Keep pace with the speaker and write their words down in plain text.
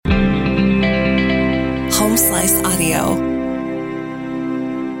Home Slice Audio.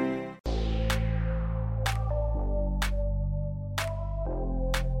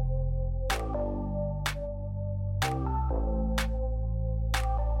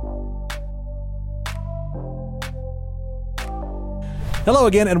 Hello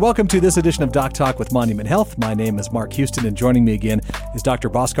again, and welcome to this edition of Doc Talk with Monument Health. My name is Mark Houston, and joining me again is Dr.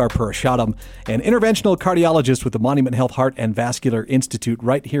 Bhaskar Purushottam, an interventional cardiologist with the Monument Health Heart and Vascular Institute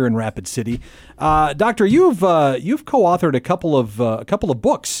right here in Rapid City. Doctor, you've co-authored a couple of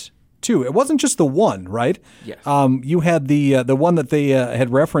books too. It wasn't just the one, right? Yes. You had the one that they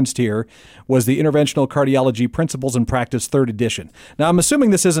had referenced here was the Interventional Cardiology Principles and Practice, 3rd edition. Now, I'm assuming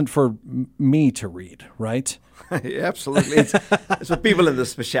this isn't for me to read, right? Absolutely. It's for people in the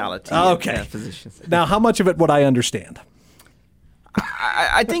specialty. Okay. Physicians. Now, how much of it would I understand?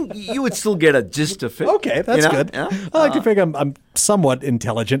 I think you would still get a gist of it. Okay, that's good. Yeah? I like to think I'm somewhat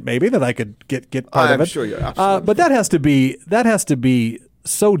intelligent, maybe, that I could get part of it. I'm sure you're absolutely. But that has to be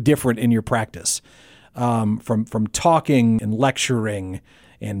so different in your practice, from talking and lecturing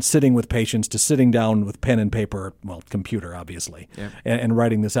and sitting with patients to sitting down with pen and paper, well, computer, obviously, and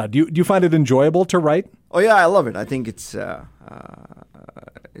writing this out. Do you find it enjoyable to write? Oh, yeah, I love it. I think it's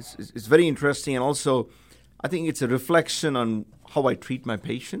very interesting. And also, I think it's a reflection on how I treat my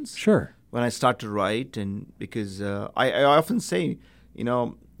patients. Sure. When I start to write, and because I often say,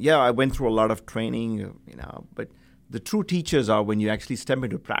 I went through a lot of training, but the true teachers are when you actually step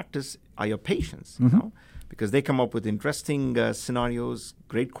into practice are your patients, because they come up with interesting scenarios,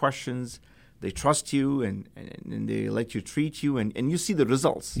 great questions. They trust you and they let you treat you and you see the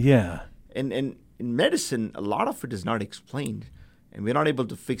results. Yeah. And in medicine, a lot of it is not explained, and we're not able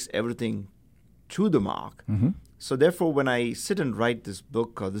to fix everything to the mark. Mm-hmm. So therefore, when I sit and write this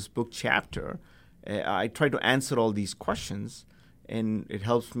book or this book chapter, I try to answer all these questions, and it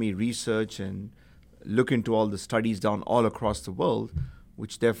helps me research and look into all the studies done all across the world,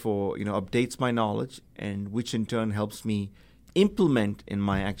 which therefore, updates my knowledge, and which in turn helps me implement in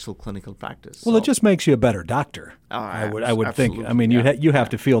my actual clinical practice. Well, it just makes you a better doctor. I would think. I mean, you have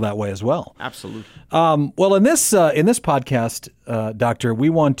to feel that way as well. Absolutely. Well, in this podcast, Doctor, we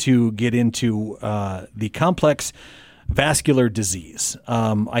want to get into the complex vascular disease.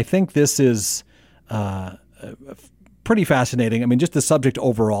 I think this is pretty fascinating. I mean, just the subject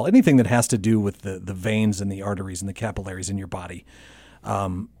overall, anything that has to do with the veins and the arteries and the capillaries in your body.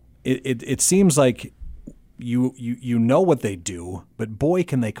 It seems like you know what they do, but boy,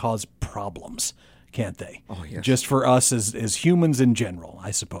 can they cause problems, can't they? Oh, yes. Just for us as humans in general,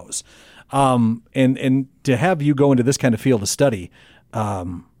 I suppose. And to have you go into this kind of field of study, I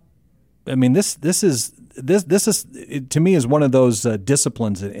mean, this is to me is one of those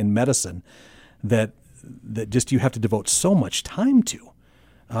disciplines in medicine that just you have to devote so much time to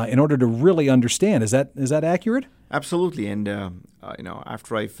in order to really understand. Is that accurate? Absolutely. And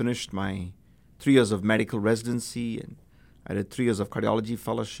after I finished my 3 years of medical residency, and I did 3 years of cardiology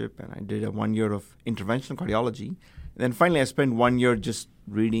fellowship, and I did 1 year of interventional cardiology. And then finally I spent 1 year just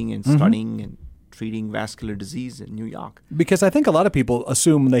reading and studying and treating vascular disease in New York. Because I think a lot of people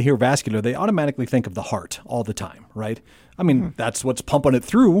assume when they hear vascular, they automatically think of the heart all the time, right? I mean, that's what's pumping it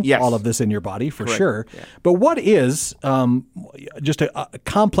through all of this in your body for sure. Yeah. But what is just a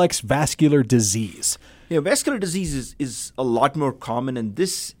complex vascular disease? Vascular disease is a lot more common, and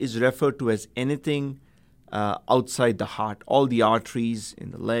this is referred to as anything outside the heart. All the arteries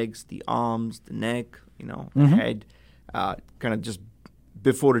in the legs, the arms, the neck, the head, kind of just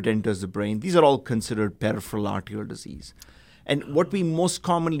before it enters the brain. These are all considered peripheral arterial disease. And what we most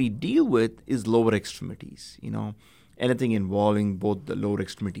commonly deal with is lower extremities, anything involving both the lower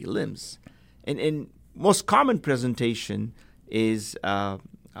extremity limbs. And most common presentation is,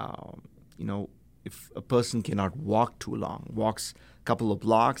 if a person cannot walk too long, walks a couple of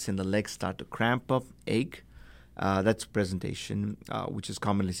blocks and the legs start to cramp up, ache, that's presentation, which is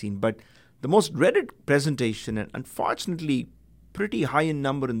commonly seen. But the most dreaded presentation, and unfortunately pretty high in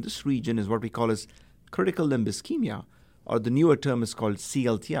number in this region, is what we call as critical limb ischemia, or the newer term is called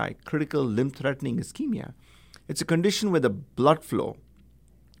CLTI, critical limb-threatening ischemia. It's a condition where the blood flow,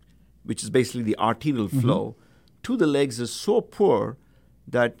 which is basically the arterial flow, to the legs is so poor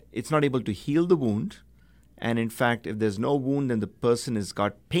that it's not able to heal the wound. And in fact, if there's no wound, then the person has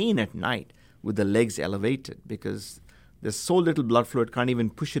got pain at night with the legs elevated because there's so little blood flow, it can't even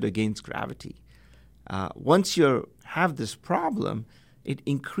push it against gravity. Once you have this problem, it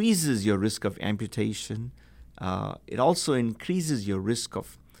increases your risk of amputation. It also increases your risk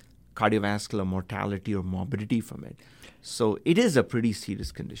of cardiovascular mortality or morbidity from it. So it is a pretty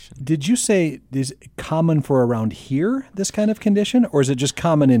serious condition. Did you say is it common for around here, this kind of condition, or is it just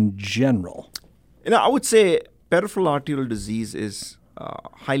common in general? I would say peripheral arterial disease is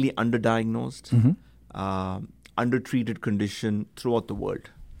highly underdiagnosed, undertreated condition throughout the world.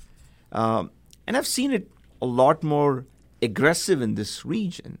 And I've seen it a lot more aggressive in this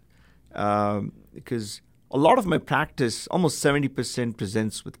region because a lot of my practice, almost 70%,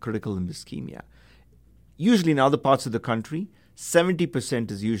 presents with critical limb ischemia. Usually in other parts of the country,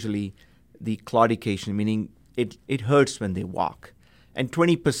 70% is usually the claudication, meaning it hurts when they walk. And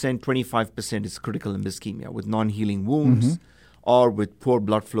 20%, 25% is critical limb ischemia with non-healing wounds or with poor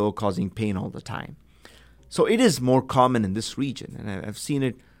blood flow causing pain all the time. So it is more common in this region, and I've seen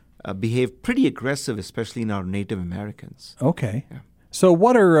it behave pretty aggressive, especially in our Native Americans. Okay. Yeah. So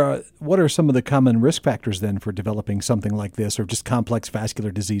what are some of the common risk factors then for developing something like this or just complex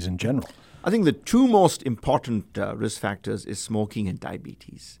vascular disease in general? I think the two most important risk factors is smoking and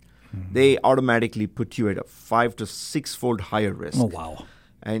diabetes. They automatically put you at a 5 to 6-fold higher risk. Oh, wow.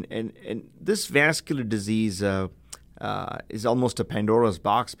 And this vascular disease is almost a Pandora's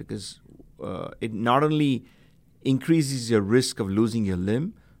box because it not only increases your risk of losing your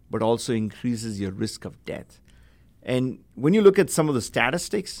limb, but also increases your risk of death. And when you look at some of the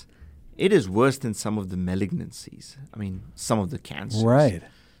statistics, it is worse than some of the malignancies. I mean, some of the cancers. Right.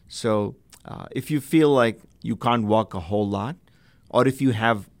 So if you feel like you can't walk a whole lot, or if you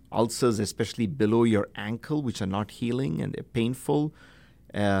have ulcers, especially below your ankle, which are not healing and they're painful,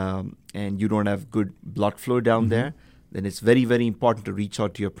 and you don't have good blood flow down there, then it's very, very important to reach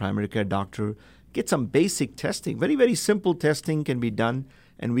out to your primary care doctor, get some basic testing. Very, very simple testing can be done,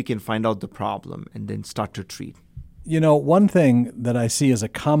 and we can find out the problem and then start to treat. You know, one thing that I see as a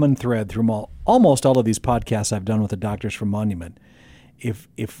common thread through almost all of these podcasts I've done with the doctors from Monument, if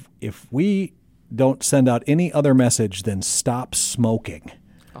we don't send out any other message than stop smoking,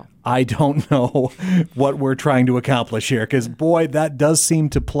 I don't know what we're trying to accomplish here, because, boy, that does seem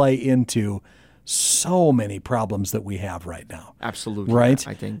to play into so many problems that we have right now. Absolutely. Right?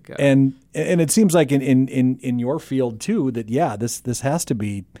 I think. And it seems like in your field, too, that, yeah, this has to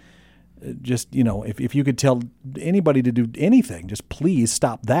be just, you know, if you could tell anybody to do anything, just please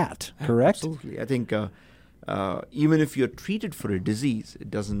stop that, correct? Absolutely. I think even if you're treated for a disease, it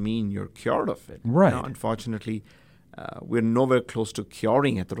doesn't mean you're cured of it. Right. Now, unfortunately, we're nowhere close to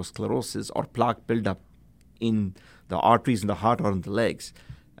curing atherosclerosis or plaque buildup in the arteries in the heart or in the legs.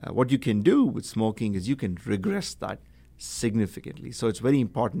 What you can do with smoking is you can regress that significantly. So it's very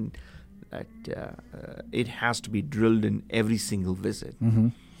important that it has to be drilled in every single visit.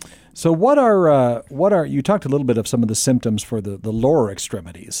 So what are you talked a little bit of some of the symptoms for the lower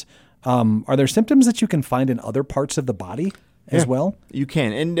extremities. Are there symptoms that you can find in other parts of the body as well? You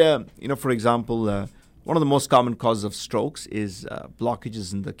can. And, for example, one of the most common causes of strokes is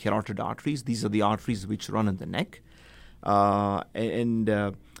blockages in the carotid arteries. These are the arteries which run in the neck.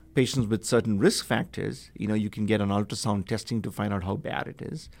 Patients with certain risk factors, you can get an ultrasound testing to find out how bad it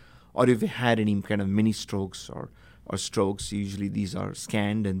is. Or if you had any kind of mini strokes or strokes, usually these are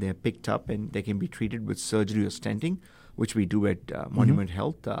scanned and they're picked up and they can be treated with surgery or stenting, which we do at Monument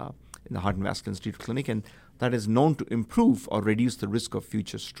Health in the Heart and Vascular Institute Clinic. And that is known to improve or reduce the risk of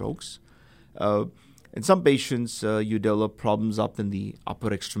future strokes. In some patients, you develop problems up in the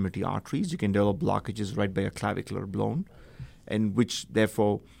upper extremity arteries. You can develop blockages right by a clavicular bone, and which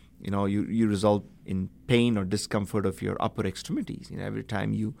therefore, you result in pain or discomfort of your upper extremities. Every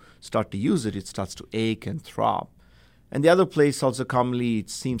time you start to use it, it starts to ache and throb. And the other place also commonly it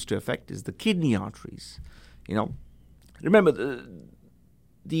seems to affect is the kidney arteries. Remember,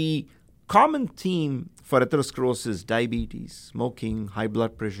 the common theme for atherosclerosis is diabetes, smoking, high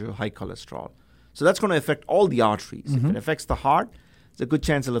blood pressure, high cholesterol. So that's going to affect all the arteries. If it affects the heart, there's a good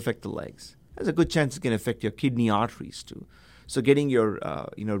chance it'll affect the legs. There's a good chance it can affect your kidney arteries too. So getting your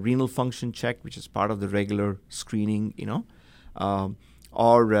renal function checked, which is part of the regular screening,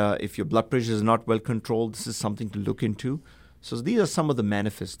 or if your blood pressure is not well controlled, this is something to look into. So these are some of the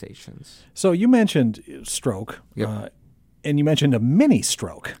manifestations. So you mentioned stroke. Yep. And you mentioned a mini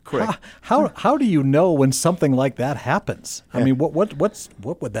stroke. Correct. How do you know when something like that happens? I mean, what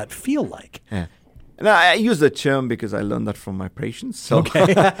would that feel like? Yeah. And I use the term because I learned that from my patients. So,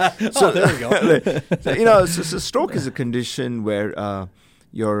 okay. So there we go. So stroke is a condition where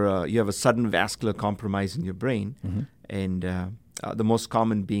you have a sudden vascular compromise in your brain, and the most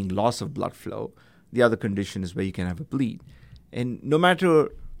common being loss of blood flow. The other condition is where you can have a bleed. And no matter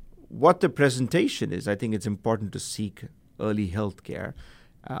what the presentation is, I think it's important to seek early health care.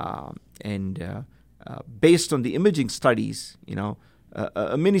 Based on the imaging studies,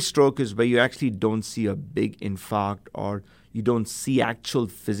 a mini stroke is where you actually don't see a big infarct or you don't see actual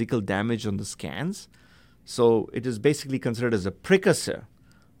physical damage on the scans. So it is basically considered as a precursor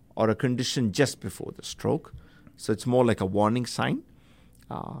or a condition just before the stroke. So it's more like a warning sign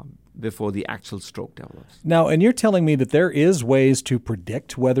before the actual stroke develops. Now, and you're telling me that there is ways to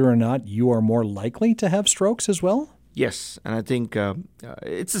predict whether or not you are more likely to have strokes as well? Yes, and I think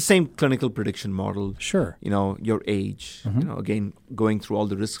it's the same clinical prediction model. Sure. Your age, again, going through all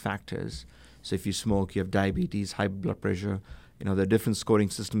the risk factors. So if you smoke, you have diabetes, high blood pressure, the different scoring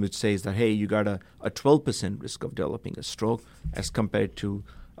system which says that, hey, you got a 12% risk of developing a stroke as compared to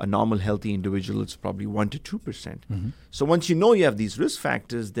a normal healthy individual, it's probably 1 to 2%. Mm-hmm. So once you know you have these risk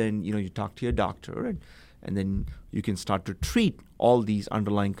factors, then, you talk to your doctor and then you can start to treat all these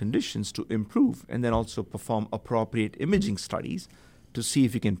underlying conditions to improve, and then also perform appropriate imaging studies to see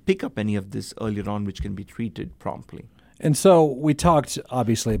if you can pick up any of this earlier on, which can be treated promptly. And so we talked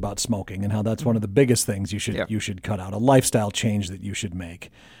obviously about smoking and how that's one of the biggest things you should cut out, a lifestyle change that you should make.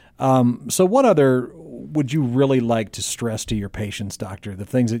 So what other would you really like to stress to your patients, doctor? The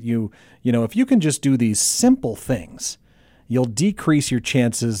things that if you can just do these simple things, you'll decrease your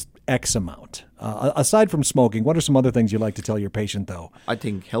chances X amount. Aside from smoking, what are some other things you'd like to tell your patient, though? I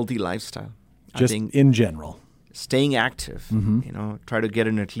think healthy lifestyle. Just in general. Staying active. Mm-hmm. Try to get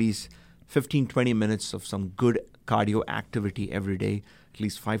in at least 15, 20 minutes of some good cardio activity every day, at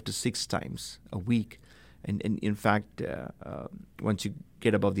least 5 to 6 times a week. And in fact, once you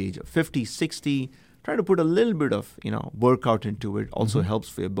get above the age of 50, 60, try to put a little bit of, workout into it. Also mm-hmm. helps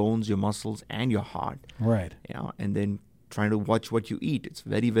for your bones, your muscles, and your heart. Right. And then trying to watch what you eat. It's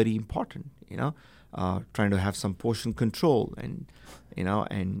very, very important, trying to have some portion control and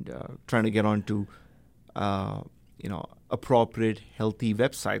trying to get onto, appropriate healthy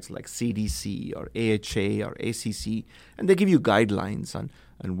websites like CDC or AHA or ACC, and they give you guidelines on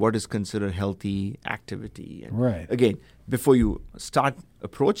what is considered healthy activity. And right. Again, before you start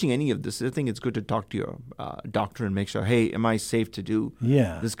approaching any of this, I think it's good to talk to your doctor and make sure, hey, am I safe to do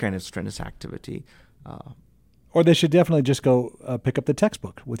this kind of strenuous activity? Or they should definitely just go pick up the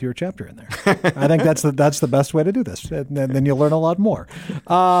textbook with your chapter in there. I think that's the best way to do this, and then you'll learn a lot more.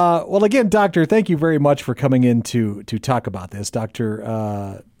 Well, again, Doctor, thank you very much for coming in to talk about this.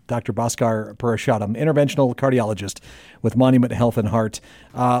 Dr. Bhaskar Purushottam, interventional cardiologist with Monument Health and Heart.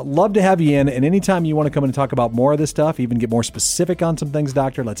 Love to have you in, and anytime you want to come in and talk about more of this stuff, even get more specific on some things,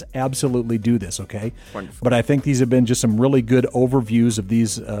 Doctor, let's absolutely do this, okay? Wonderful. But I think these have been just some really good overviews of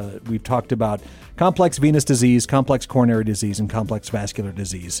these. We've talked about complex venous disease, complex coronary disease, and complex vascular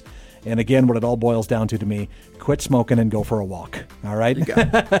disease. And again, what it all boils down to me, quit smoking and go for a walk, all right? You got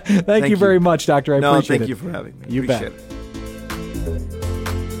it. Thank you very much, Doctor. I appreciate it. Thank you for having me. You bet.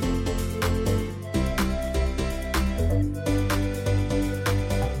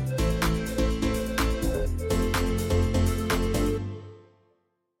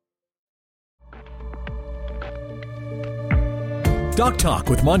 Doc Talk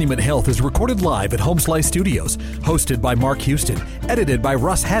with Monument Health is recorded live at Homeslice Studios, hosted by Mark Houston, edited by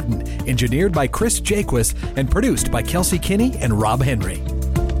Russ Haddon, engineered by Chris Jaquist, and produced by Kelsey Kinney and Rob Henry.